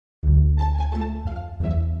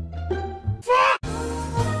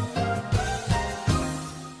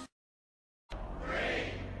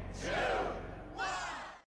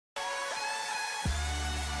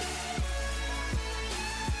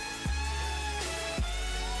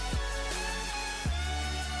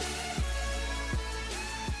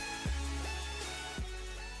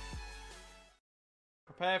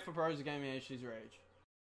Prepare for prozofgamingHD's rage.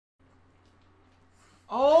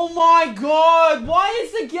 Oh my god! Why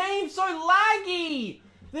is the game so laggy?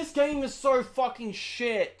 This game is so fucking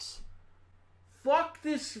shit. Fuck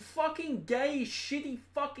this fucking gay, shitty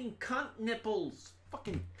fucking cunt nipples.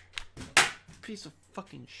 Fucking piece of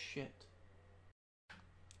fucking shit.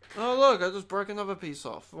 Oh look, I just broke another piece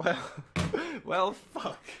off. Well,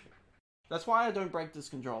 fuck. That's why I don't break this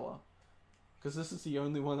controller. Because this is the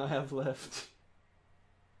only one I have left.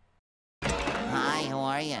 Hi, how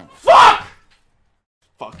are you? Fuck!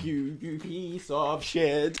 Fuck you, you piece of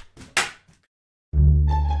shit.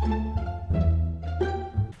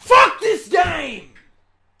 Fuck this game!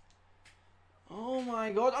 Oh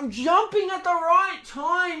my god, I'm jumping at the right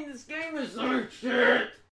time! This game is so shit!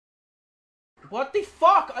 What the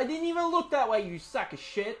fuck? I didn't even look that way, you sack of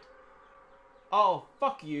shit. Oh,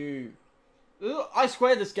 fuck you. Ugh, I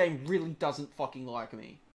swear this game really doesn't fucking like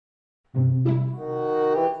me.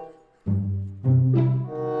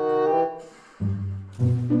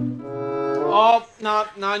 Oh, no,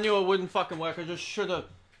 I knew it wouldn't fucking work. I just should've...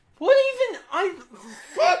 What even...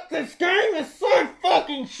 Fuck, this game is so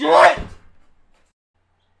fucking shit!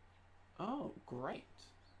 Oh, great.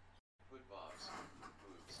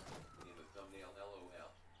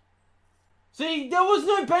 See, there was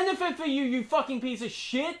no benefit for you, you fucking piece of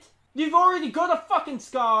shit! You've already got a fucking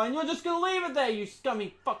scar, and you're just gonna leave it there, you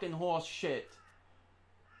scummy fucking horse shit.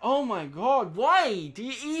 Oh my god, why do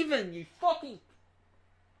you even, you fucking...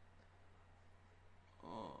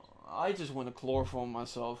 I just want to chloroform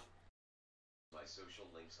myself. My social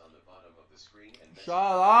links on the bottom of the screen and shut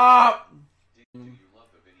up! Do you love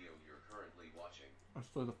the video you're currently watching? I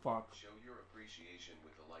swear to fuck. Show your appreciation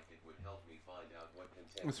with a like. It would help me find out what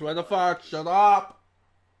content. I swear to fuck, shut up!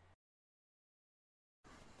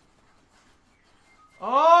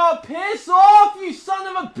 Oh, piss off, you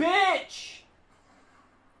son of a bitch!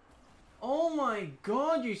 Oh my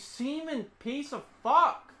god, you semen piece of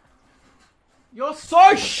fuck! You're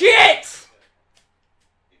so shit!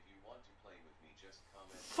 If you want to play with me, just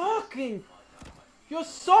comment. Fucking... You're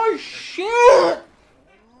so shit!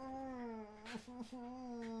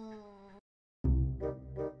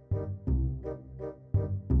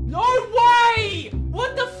 No way!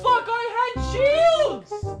 What the fuck? I had shields!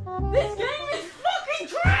 This game is fucking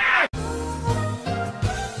trash!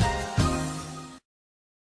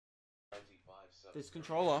 This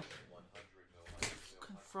controller.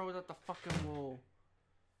 Throw it at the fucking wall.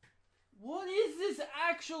 What is this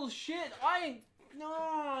actual shit?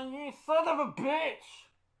 No, you son of a bitch!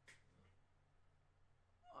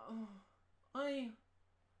 I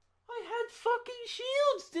had fucking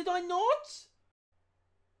shields, did I not?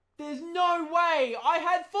 There's no way! I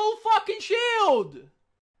had full fucking shield!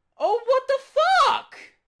 Oh, what the fuck?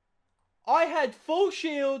 I had full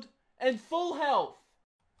shield and full health.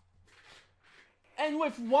 And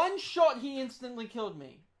with one shot, he instantly killed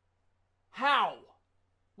me. How?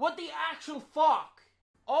 What the actual fuck?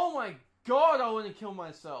 Oh my god, I want to kill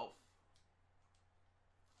myself.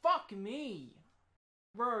 Fuck me.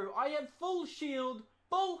 Bro, I had full shield,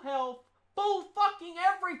 full health, full fucking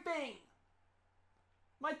everything.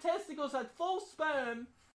 My testicles had full sperm.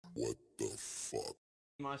 What the fuck?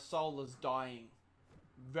 My soul is dying.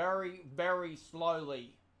 Very, very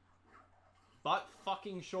slowly. But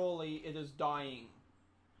fucking surely it is dying.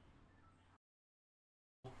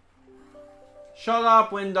 Shut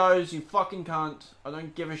up, Windows, you fucking cunt. I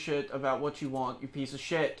don't give a shit about what you want, you piece of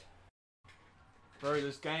shit. Bro,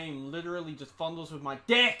 this game literally just fondles with my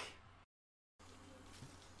dick!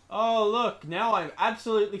 Oh, look, now I'm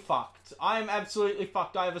absolutely fucked. I am absolutely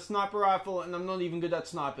fucked. I have a sniper rifle and I'm not even good at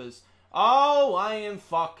snipers. Oh, I am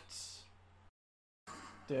fucked.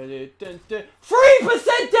 3%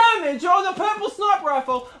 damage on a purple sniper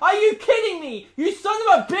rifle? Are you kidding me? You son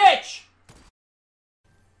of a bitch!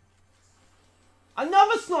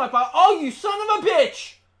 Another sniper! Oh, you son of a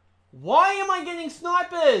bitch! Why am I getting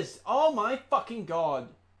snipers? Oh my fucking god.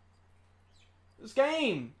 This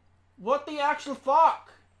game. What the actual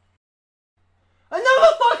fuck?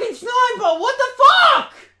 Another fucking sniper! What the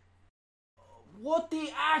fuck? What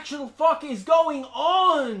the actual fuck is going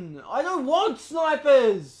on? I don't want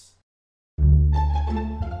snipers!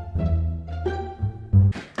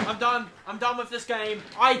 I'm done. I'm done with this game.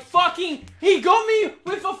 He got me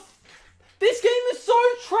with a... This game is so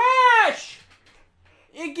trash!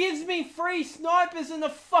 It gives me 3 snipers in a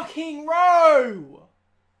fucking row!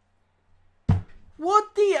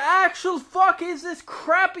 What the actual fuck is this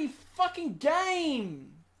crappy fucking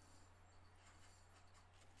game?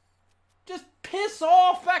 Just piss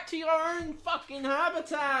off back to your own fucking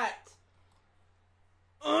habitat!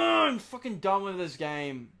 Ugh, I'm fucking done with this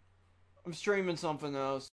game. I'm streaming something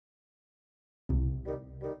else.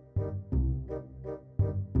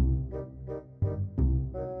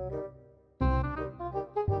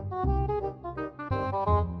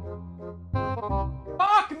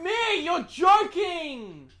 Fuck me! You're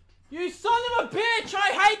joking! You son of a bitch!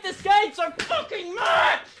 I hate this game so fucking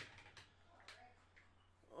much!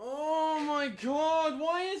 Oh my god,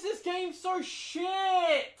 why is this game so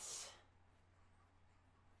shit?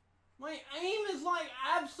 My aim is like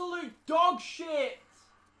absolute dog shit!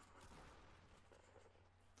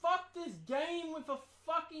 Fuck this game with a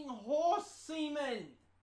fucking horse semen!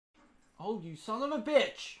 Oh, you son of a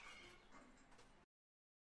bitch!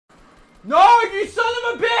 No, you son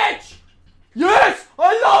of a bitch! Yes!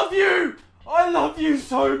 I love you! I love you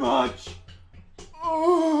so much!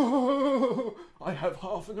 Oh, I have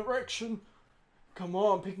half an erection. Come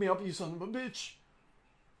on, pick me up, you son of a bitch.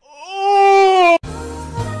 Oh!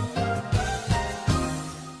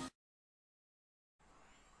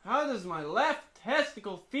 How does my left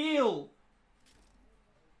testicle feel?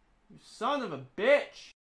 You son of a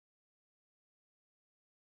bitch.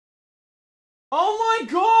 Oh my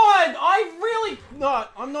god! No,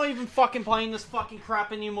 I'm not even fucking playing this fucking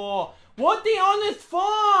crap anymore. What the honest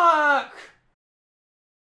fuck?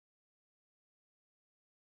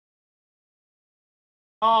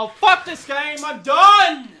 Oh, fuck this game, I'm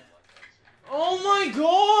done! Oh my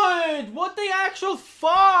god! What the actual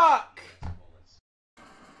fuck?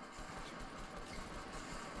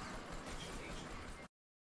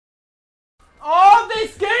 Oh,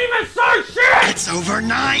 this game is so shit! It's over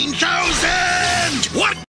 9,000!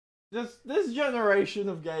 What? This generation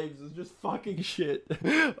of games is just fucking shit.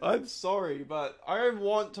 I'm sorry, but I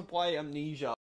want to play Amnesia.